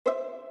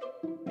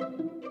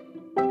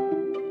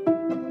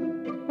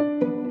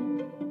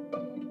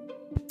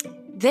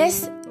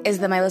This is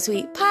the Milo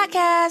Sweet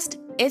Podcast.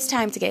 It's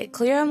time to get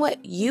clear on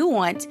what you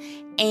want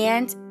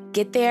and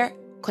get there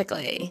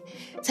quickly.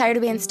 Tired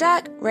of being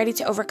stuck? Ready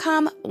to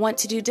overcome? Want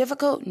to do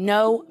difficult?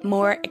 No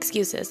more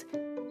excuses.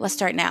 Let's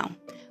start now.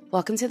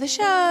 Welcome to the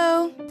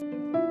show.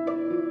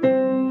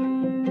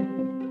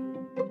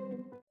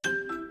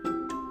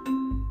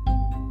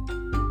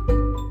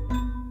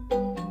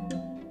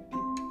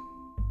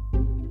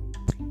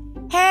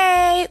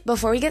 Hey,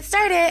 before we get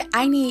started,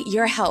 I need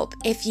your help.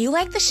 If you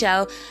like the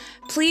show,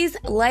 please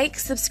like,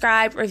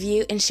 subscribe,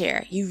 review, and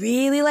share. You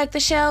really like the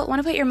show? Want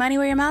to put your money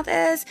where your mouth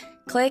is?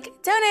 Click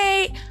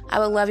donate. I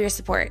would love your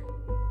support.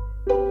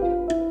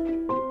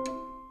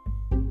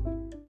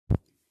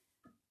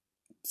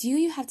 Do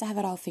you have to have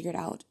it all figured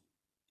out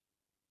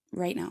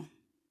right now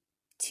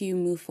to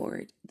move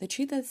forward? The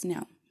truth is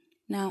no.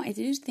 Now, I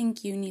do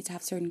think you need to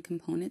have certain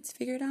components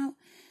figured out,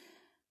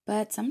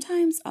 but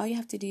sometimes all you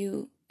have to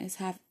do is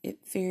have it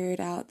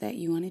figured out that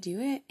you want to do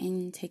it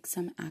and take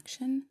some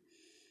action.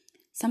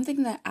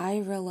 Something that I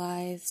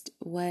realized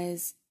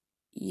was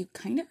you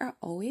kind of are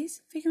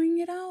always figuring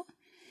it out.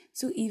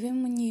 So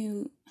even when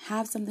you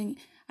have something,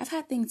 I've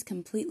had things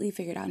completely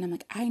figured out and I'm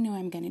like, I know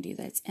I'm going to do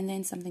this. And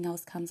then something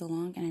else comes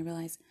along and I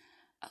realize,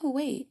 oh,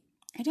 wait,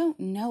 I don't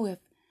know if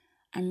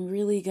I'm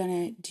really going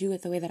to do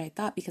it the way that I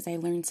thought because I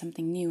learned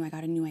something new. I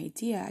got a new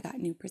idea. I got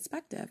new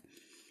perspective.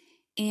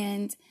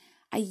 And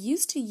I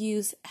used to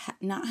use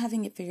not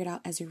having it figured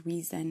out as a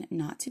reason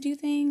not to do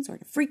things or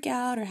to freak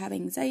out or have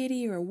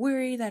anxiety or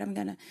worry that I'm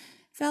going to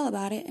fail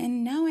about it.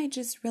 And now I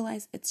just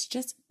realize it's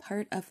just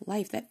part of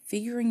life, that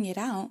figuring it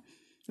out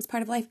is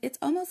part of life. It's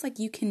almost like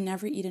you can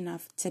never eat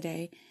enough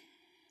today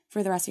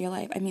for the rest of your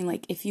life. I mean,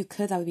 like if you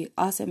could, that would be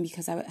awesome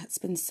because I would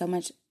spend so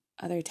much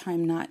other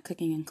time not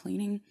cooking and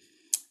cleaning.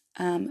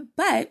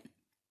 But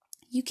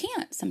you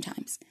can't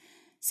sometimes.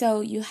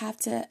 So you have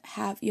to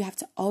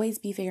always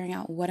be figuring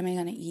out, what am I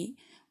going to eat?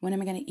 When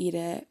am I going to eat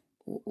it?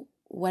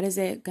 What is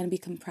it going to be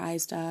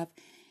comprised of?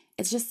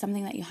 It's just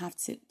something that you have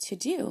to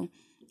do.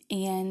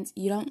 And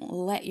you don't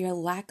let your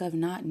lack of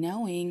not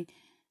knowing,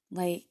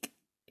 like,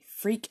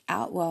 freak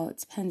out. Well, it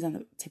depends on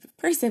the type of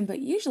person, but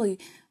usually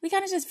we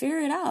kind of just figure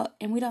it out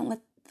and we don't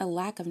let the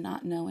lack of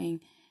not knowing,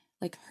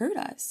 like, hurt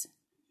us.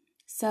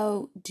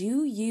 So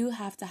do you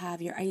have to have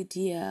your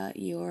idea,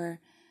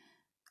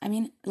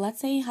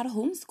 let's say how to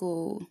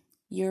homeschool,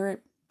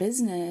 your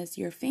business,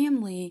 your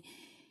family,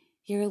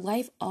 your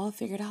life all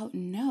figured out?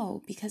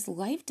 No, because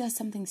life does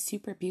something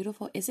super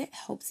beautiful is it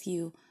helps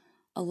you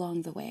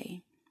along the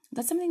way.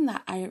 That's something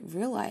that I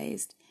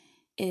realized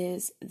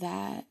is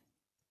that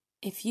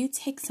if you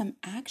take some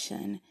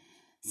action,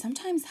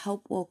 sometimes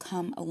help will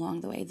come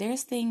along the way.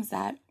 There's things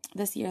that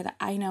this year that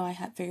I know I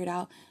had figured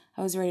out.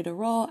 I was ready to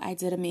roll. I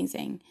did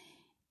amazing.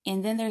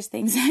 And then there's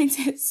things I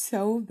did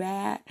so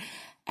bad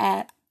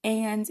at.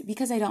 And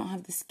because I don't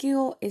have the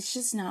skill,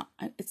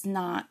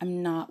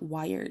 I'm not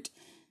wired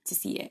to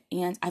see it.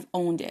 And I've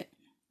owned it.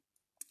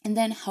 And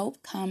then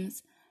help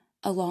comes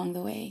along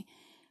the way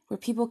where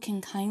people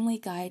can kindly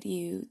guide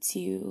you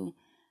to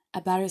a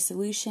better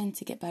solution,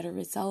 to get better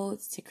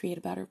results, to create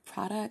a better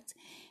product.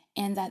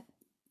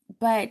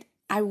 But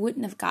I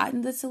wouldn't have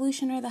gotten the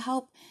solution or the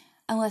help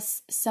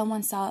unless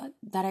someone saw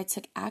that I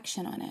took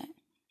action on it.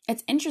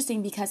 It's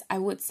interesting because I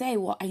would say,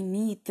 well, I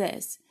need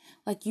this.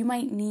 Like you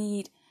might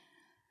need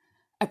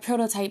a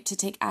prototype to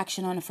take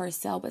action on a first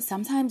sale, but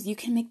sometimes you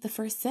can make the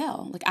first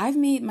sale. Like I've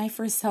made my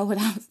first sale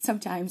without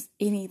sometimes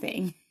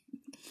anything.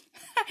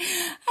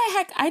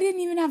 I didn't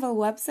even have a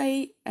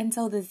website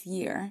until this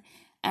year,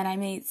 and I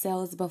made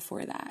sales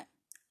before that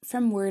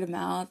from word of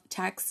mouth,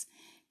 text,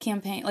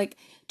 campaign, like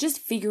just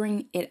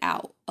figuring it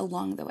out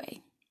along the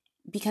way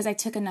because I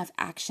took enough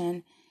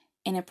action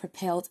and it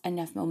propelled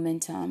enough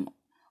momentum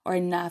or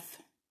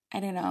enough, I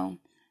don't know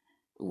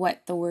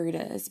what the word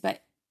is,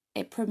 but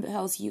it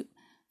propels you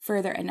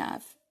further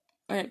enough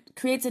or it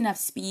creates enough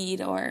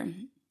speed, or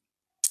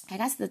I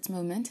guess that's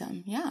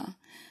momentum. Yeah.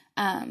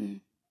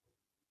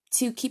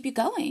 To keep you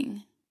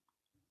going.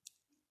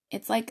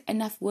 It's like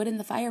enough wood in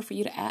the fire for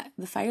you to add.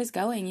 The fire's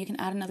going. You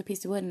can add another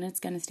piece of wood and it's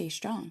going to stay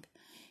strong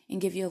and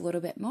give you a little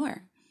bit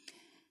more.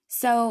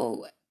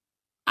 So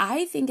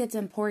I think it's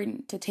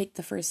important to take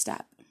the first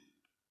step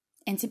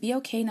and to be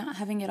okay not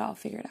having it all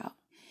figured out.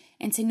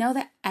 And to know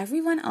that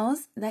everyone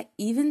else that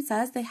even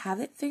says they have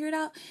it figured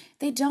out,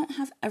 they don't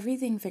have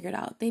everything figured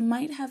out. They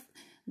might have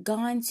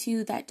gone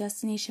to that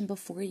destination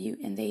before you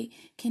and they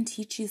can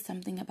teach you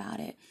something about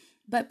it.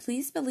 But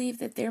please believe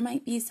that there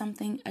might be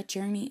a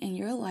journey in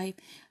your life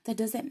that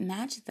doesn't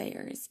match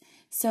theirs.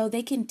 So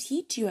they can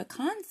teach you a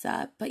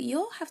concept, but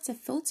you'll have to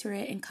filter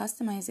it and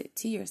customize it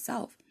to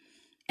yourself.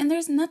 And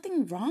there's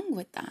nothing wrong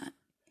with that.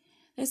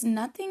 There's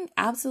nothing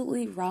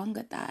absolutely wrong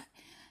with that.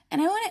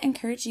 And I want to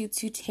encourage you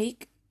to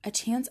take a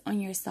chance on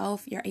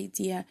yourself, your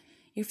idea,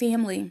 your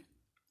family,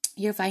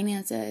 your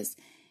finances,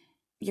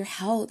 your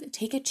health.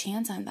 Take a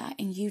chance on that.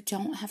 And you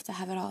don't have to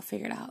have it all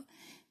figured out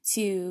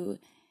to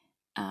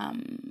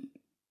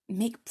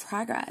make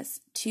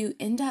progress, to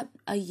end up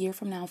a year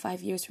from now,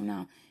 5 years from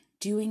now,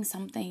 doing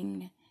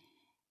something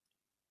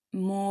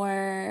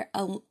more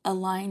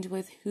aligned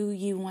with who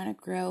you want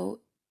to grow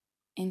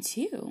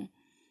into.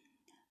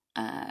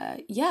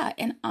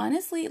 And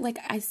honestly, like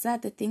I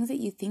said, the things that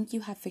you think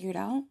you have figured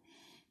out,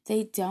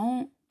 they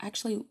don't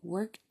actually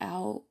work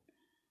out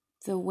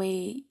the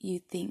way you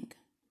think.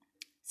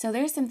 So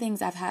there's some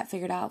things I've had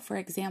figured out. For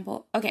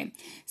example, okay,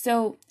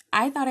 so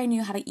I thought I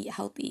knew how to eat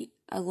healthy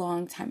a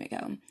long time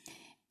ago.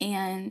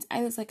 And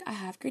I was like, I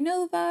have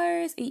granola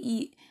bars, I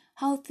eat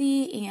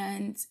healthy,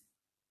 and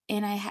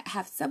I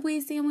have Subway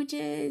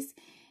sandwiches,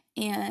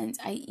 and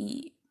I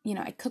eat,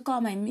 I cook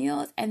all my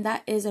meals, and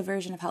that is a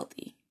version of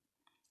healthy.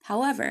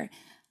 However,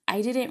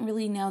 I didn't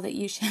really know that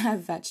you should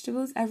have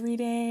vegetables every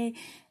day,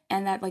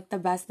 and that like the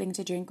best thing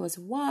to drink was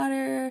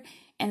water,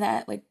 and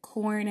that like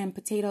corn and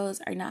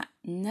potatoes are not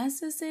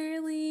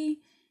necessarily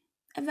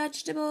a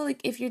vegetable.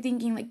 Like if you're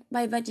thinking like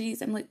by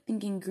veggies, I'm like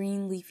thinking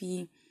green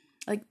leafy,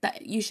 like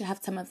that you should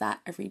have some of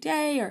that every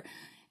day, or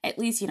at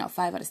least, 5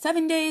 out of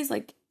 7 days.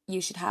 Like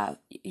you should have,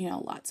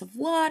 lots of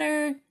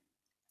water.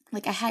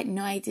 Like I had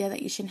no idea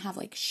that you shouldn't have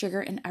like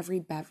sugar in every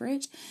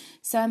beverage.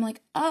 So I'm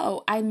like,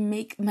 oh, I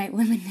make my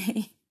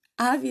lemonade.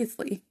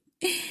 Obviously,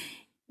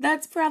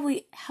 that's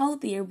probably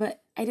healthier,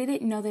 but I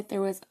didn't know that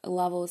there was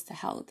levels to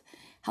health.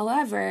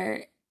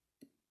 However,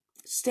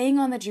 staying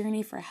on the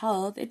journey for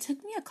health, it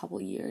took me a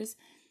couple years.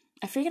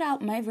 I figured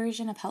out my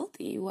version of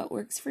healthy, what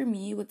works for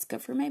me, what's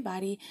good for my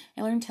body.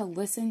 I learned to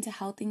listen to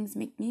how things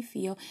make me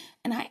feel.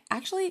 And I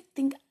actually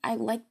think I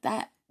like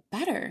that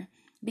better,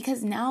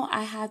 because now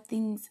I have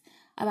things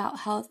about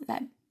health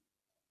that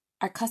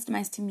are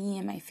customized to me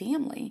and my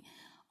family.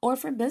 Or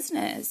for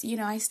business,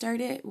 I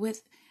started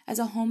as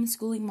a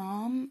homeschooling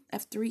mom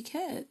of 3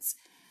 kids,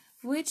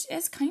 which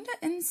is kind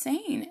of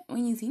insane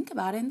when you think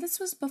about it. And this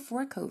was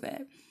before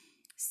COVID.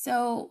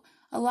 So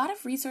a lot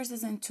of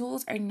resources and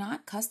tools are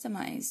not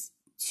customized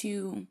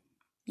to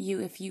you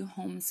if you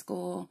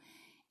homeschool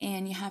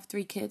and you have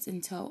 3 kids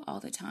in tow all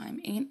the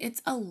time. And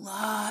it's a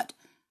lot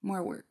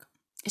more work.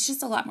 It's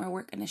just a lot more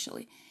work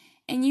initially.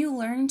 And you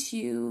learn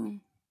to,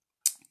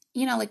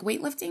 like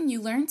weightlifting,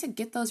 you learn to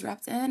get those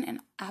reps in. And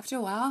after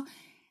a while,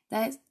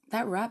 that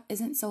rep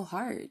isn't so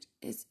hard.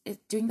 It's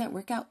doing that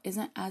workout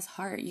isn't as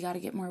hard. You got to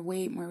get more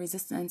weight, more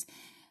resistance,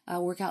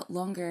 work out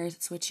longer,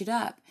 switch it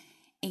up.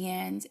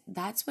 And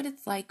that's what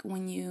it's like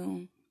when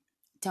you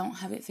don't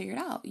have it figured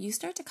out. You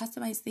start to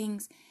customize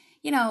things.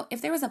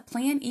 If there was a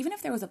plan, even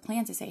if there was a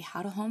plan to say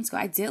how to homeschool,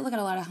 I did look at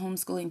a lot of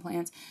homeschooling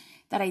plans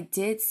that I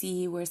did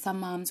see where some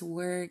moms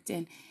worked,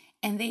 and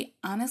they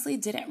honestly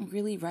didn't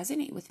really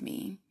resonate with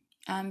me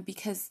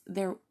because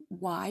their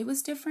why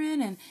was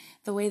different, and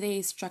the way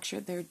they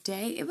structured their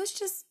day, it was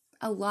just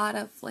a lot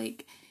of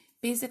like,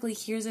 basically,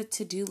 here's a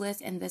to-do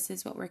list and this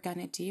is what we're going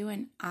to do.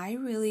 And I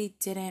really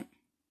didn't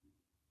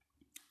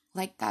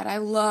like that. I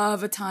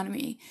love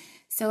autonomy.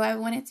 So I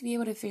wanted to be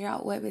able to figure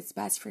out what was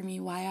best for me,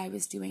 why I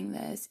was doing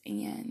this,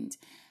 and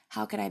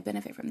how could I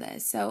benefit from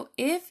this. So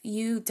if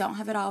you don't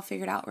have it all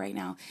figured out right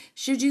now,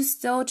 should you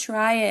still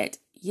try it?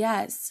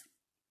 Yes.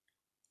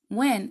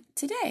 When?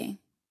 Today.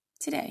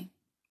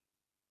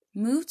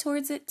 Move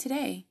towards it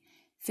today.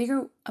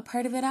 Figure a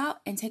part of it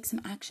out and take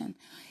some action.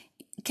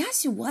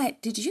 Guess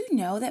what? Did you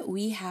know that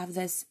we have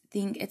this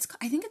thing?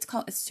 I think it's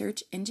called a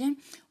search engine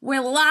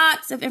where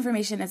lots of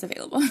information is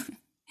available.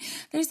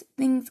 There's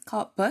things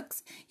called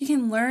books. You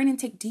can learn and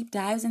take deep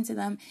dives into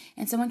them,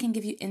 and someone can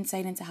give you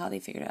insight into how they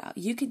figured it out.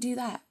 You could do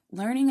that.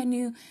 Learning a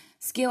new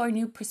skill or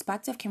new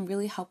perspective can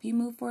really help you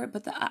move forward.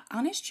 But the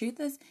honest truth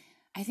is,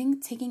 I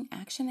think taking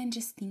action and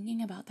just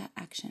thinking about that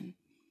action,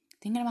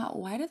 thinking about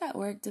why did that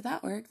work? Did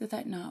that work? Did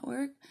that not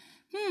work?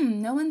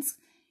 No one's,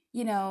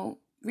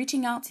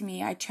 reaching out to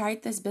me. I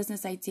tried this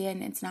business idea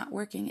and it's not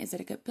working. Is it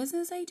a good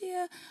business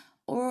idea,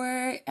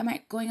 or am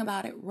I going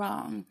about it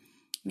wrong?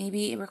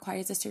 Maybe it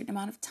requires a certain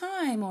amount of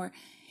time, or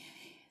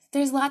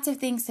there's lots of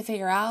things to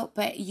figure out,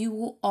 but you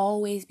will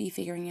always be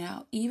figuring it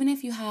out. Even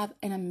if you have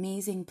an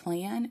amazing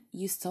plan,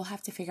 you still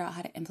have to figure out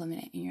how to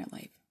implement it in your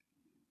life.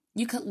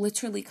 You could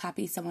literally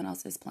copy someone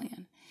else's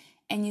plan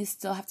and you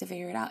still have to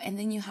figure it out. And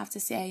then you have to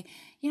say,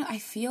 I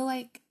feel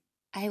like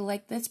I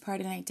like this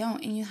part and I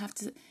don't. And you have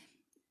to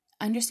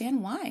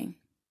understand why.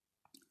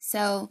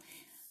 So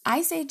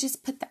I say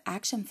just put the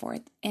action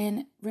forth,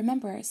 and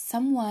remember,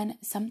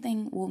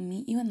 something will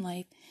meet you in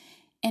life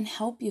and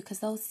help you, because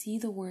they'll see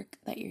the work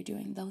that you're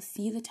doing. They'll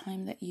see the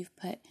time that you've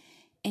put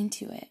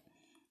into it,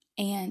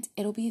 and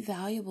it'll be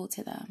valuable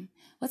to them.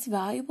 What's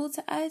valuable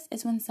to us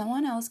is when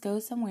someone else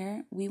goes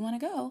somewhere we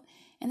want to go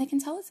and they can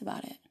tell us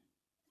about it.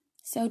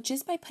 So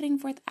just by putting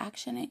forth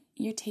action,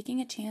 you're taking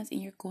a chance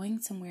and you're going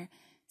somewhere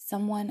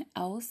someone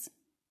else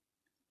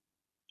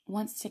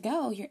wants to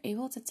go. You're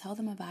able to tell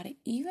them about it,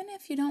 even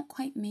if you don't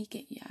quite make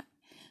it yet.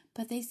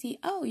 But they see,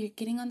 oh, you're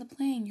getting on the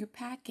plane, you're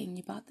packing,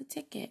 you bought the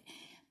ticket.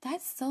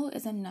 That still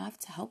is enough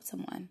to help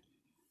someone,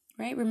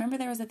 right? Remember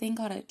there was a thing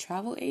called a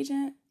travel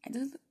agent?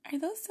 Are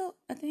those still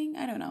a thing?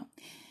 I don't know.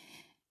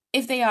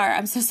 If they are,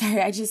 I'm so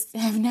sorry.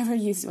 I've never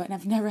used one.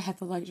 I've never had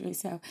the luxury,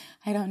 so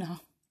I don't know.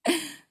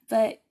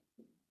 But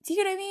do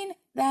you know what I mean?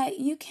 That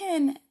you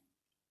can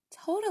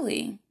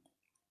totally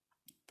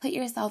put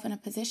yourself in a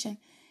position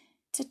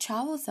to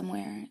travel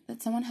somewhere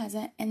that someone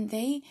hasn't, and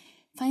they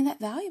find that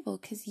valuable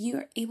because you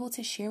are able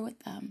to share with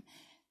them.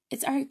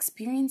 It's our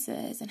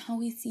experiences and how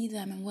we see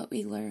them and what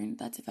we learn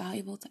that's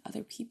valuable to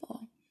other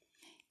people.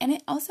 And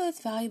it also is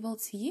valuable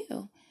to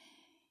you.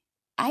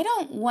 I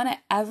don't want to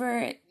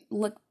ever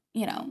look,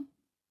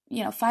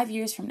 5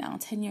 years from now,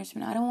 10 years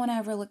from now, I don't want to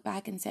ever look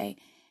back and say,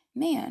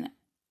 man,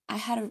 I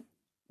had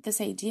this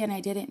idea and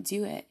I didn't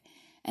do it.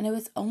 And it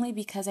was only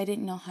because I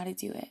didn't know how to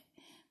do it.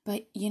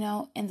 But,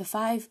 in the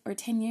 5 or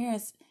 10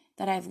 years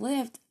that I've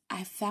lived,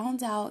 I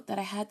found out that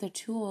I had the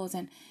tools,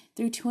 and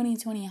through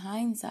 2020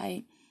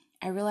 hindsight,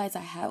 I realized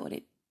I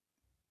had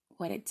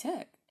what it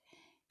took.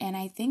 And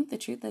I think the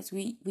truth is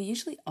we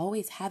usually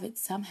always have it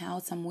somehow,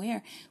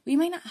 somewhere. We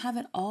might not have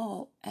it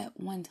all at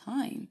one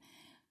time,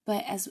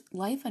 but as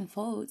life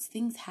unfolds,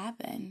 things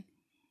happen.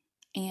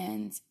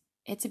 And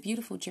it's a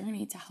beautiful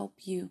journey to help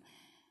you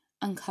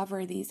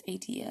uncover these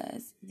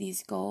ideas,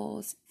 these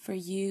goals for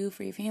you,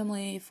 for your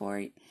family,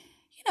 for,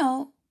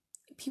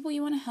 people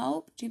you want to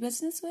help do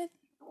business with.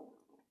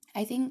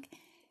 I think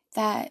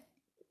that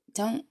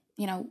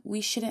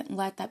we shouldn't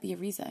let that be a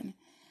reason.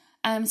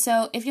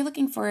 So if you're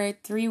looking for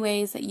 3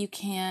 ways that you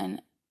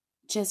can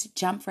just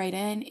jump right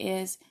in,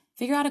 is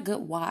figure out a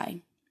good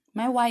why.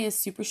 My why is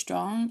super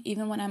strong.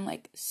 Even when I'm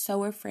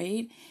so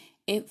afraid,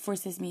 it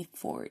forces me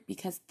forward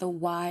because the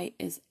why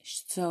is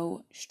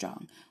so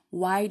strong.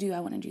 Why do I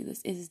want to do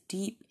this? It is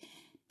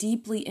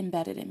deeply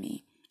embedded in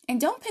me. And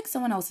don't pick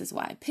someone else's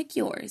why. Pick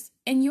yours.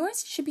 And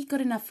yours should be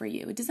good enough for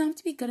you. It doesn't have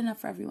to be good enough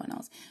for everyone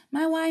else.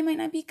 My why might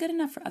not be good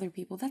enough for other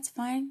people. That's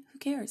fine. Who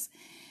cares?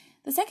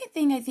 The second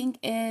thing I think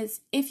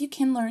is, if you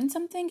can learn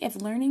something,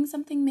 if learning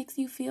something makes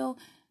you feel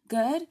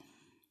good,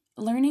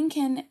 learning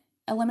can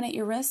eliminate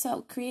your risk.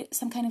 So create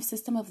some kind of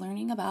system of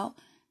learning about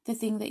the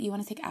thing that you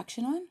want to take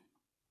action on.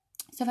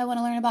 So if I want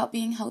to learn about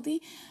being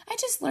healthy, I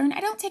just learn. I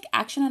don't take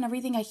action on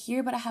everything I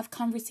hear, but I have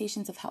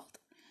conversations of health.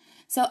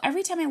 So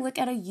every time I look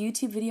at a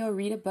YouTube video or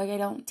read a book, I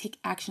don't take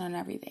action on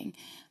everything.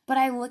 But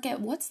I look at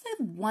what's the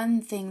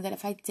one thing that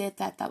if I did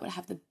that would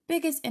have the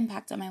biggest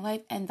impact on my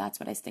life, and that's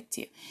what I stick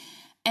to.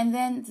 And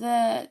then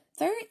the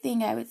third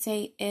thing I would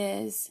say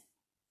is,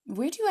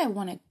 where do I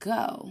want to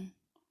go?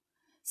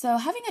 So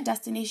having a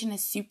destination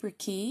is super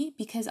key,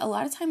 because a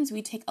lot of times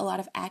we take a lot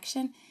of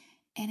action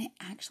and it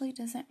actually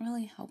doesn't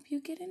really help you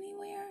get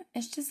anywhere.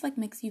 It's just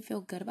makes you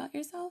feel good about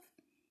yourself.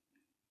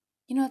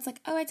 It's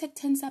I took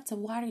 10 sips of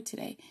water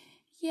today.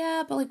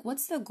 Yeah, but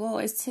what's the goal?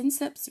 Is 10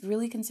 sips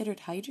really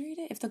considered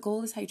hydrated? If the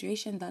goal is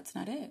hydration, that's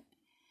not it.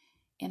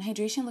 And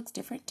hydration looks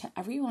different to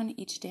everyone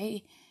each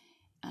day.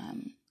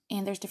 And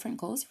there's different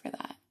goals for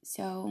that.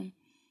 So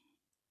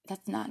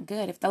that's not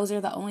good. If those are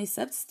the only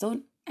sips,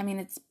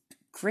 it's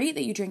great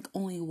that you drink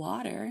only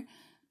water,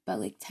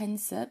 but 10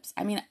 sips.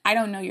 I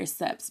don't know your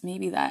sips.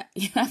 Maybe that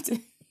you have to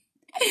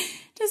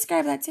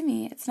describe that to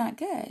me. It's not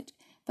good.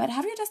 But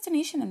have your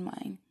destination in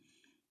mind.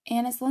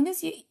 And as long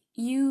as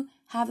you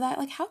have that,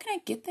 how can I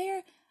get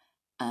there?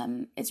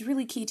 It's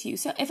really key to you.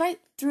 So if I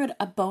threw it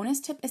a bonus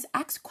tip, is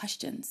ask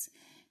questions.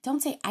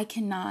 Don't say, I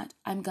cannot,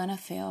 I'm gonna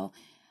fail.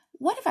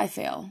 What if I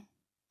fail?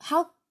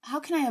 How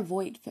can I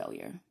avoid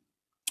failure?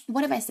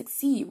 What if I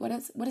succeed? What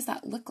does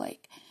that look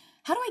like?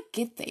 How do I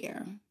get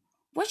there?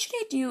 What should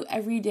I do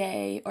every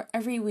day or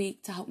every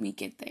week to help me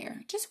get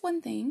there? Just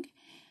one thing.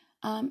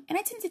 And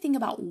I tend to think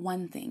about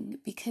one thing,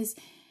 because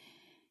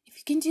if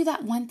you can do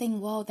that one thing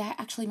well, that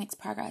actually makes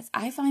progress.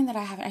 I find that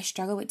I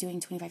struggle with doing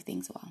 25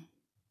 things well.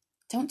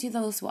 Don't do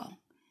those well.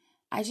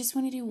 I just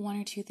want to do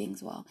 1 or 2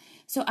 things well.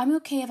 So I'm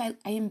okay if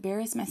I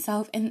embarrass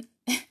myself and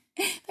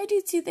if I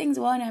do 2 things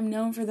well and I'm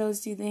known for those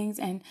 2 things,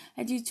 and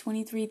I do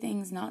 23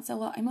 things not so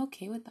well, I'm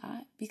okay with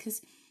that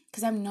because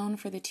I'm known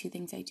for the 2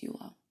 things I do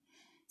well.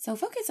 So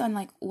focus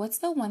on what's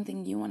the one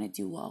thing you want to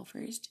do well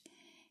first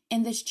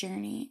in this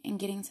journey and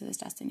getting to this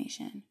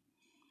destination,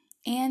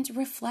 and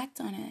reflect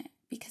on it.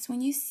 Because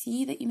when you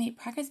see that you made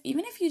progress,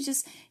 even if you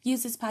just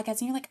use this podcast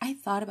and you're like, I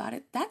thought about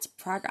it, that's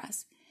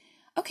progress.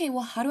 Okay,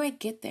 well, how do I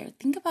get there?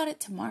 Think about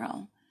it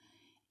tomorrow.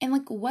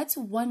 And what's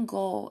one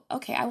goal?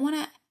 Okay, I want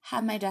to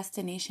have my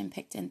destination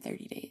picked in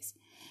 30 days.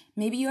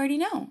 Maybe you already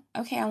know.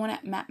 Okay, I want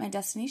to map my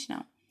destination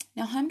out.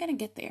 Now, how I'm going to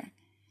get there?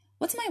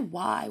 What's my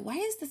why? Why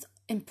is this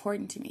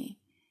important to me?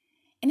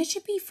 And it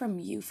should be from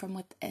you, from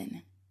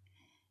within.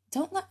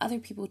 Don't let other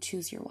people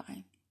choose your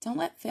why. Don't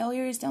let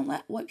failures, don't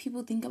let what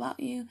people think about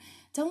you,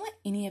 don't let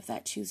any of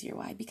that choose your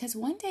why, because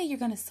one day you're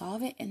going to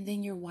solve it and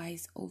then your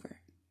why's over.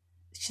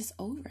 It's just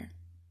over.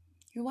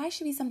 Your why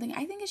should be something,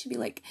 I think it should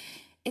be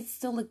it's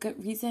still a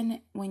good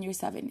reason when you're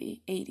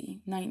 70,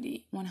 80,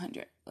 90,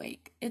 100.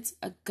 It's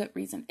a good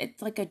reason.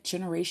 It's a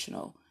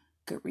generational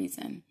good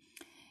reason.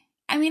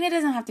 It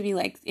doesn't have to be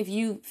if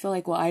you feel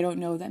well, I don't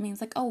know, that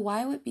means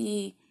why would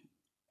be,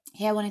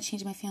 hey, I want to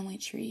change my family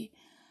tree.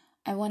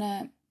 I want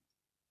to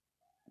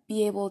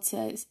be able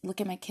to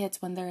look at my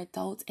kids when they're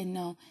adults and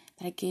know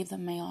that I gave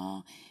them my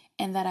all,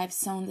 and that I've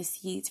sown the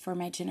seeds for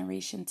my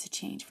generation to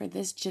change, for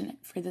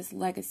this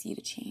legacy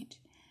to change.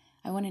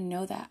 I want to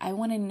know that. I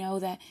want to know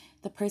that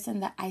the person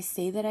that I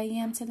say that I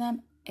am to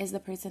them is the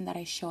person that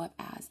I show up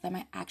as, that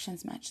my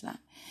actions match that.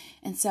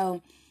 And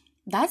so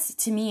that's,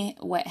 to me,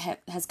 what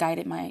has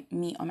guided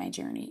me on my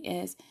journey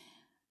is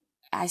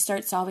I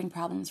start solving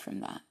problems from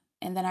that.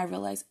 And then I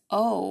realize,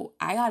 oh,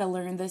 I got to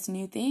learn this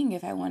new thing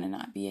if I want to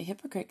not be a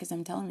hypocrite, because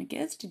I'm telling my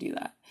kids to do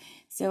that.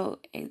 So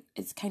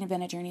it's kind of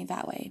been a journey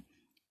that way.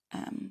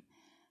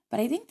 But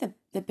I think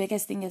the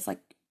biggest thing is, like,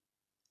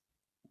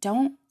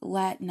 don't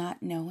let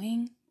not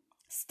knowing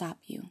stop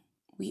you.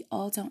 We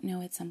all don't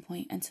know at some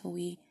point until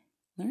we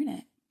learn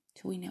it,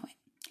 till we know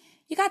it.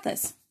 You got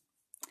this.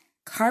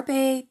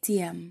 Carpe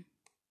diem.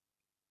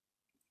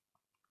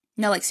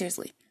 No, like,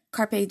 seriously.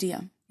 Carpe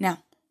diem. Now.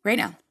 Right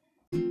now.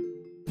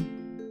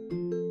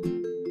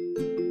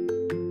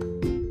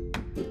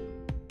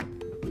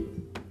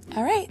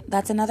 All right.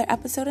 That's another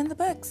episode in the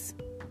books.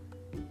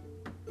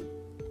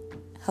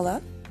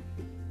 Hello?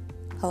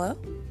 Hello?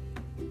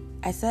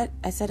 I said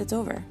it's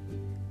over.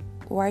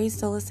 Why are you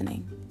still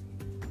listening?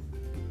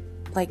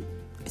 Like,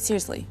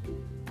 seriously,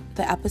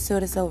 the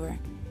episode is over.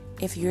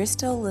 If you're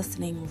still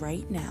listening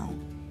right now,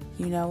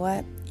 you know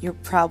what? You're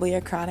probably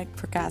a chronic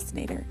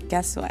procrastinator.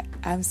 Guess what?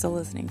 I'm still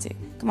listening to.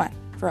 Come on,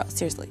 for real,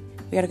 seriously.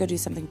 We gotta go do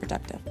something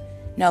productive.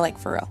 No, like,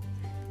 for real.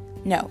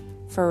 No,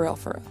 for real.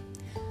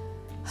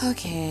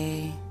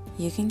 Okay,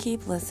 you can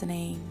keep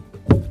listening.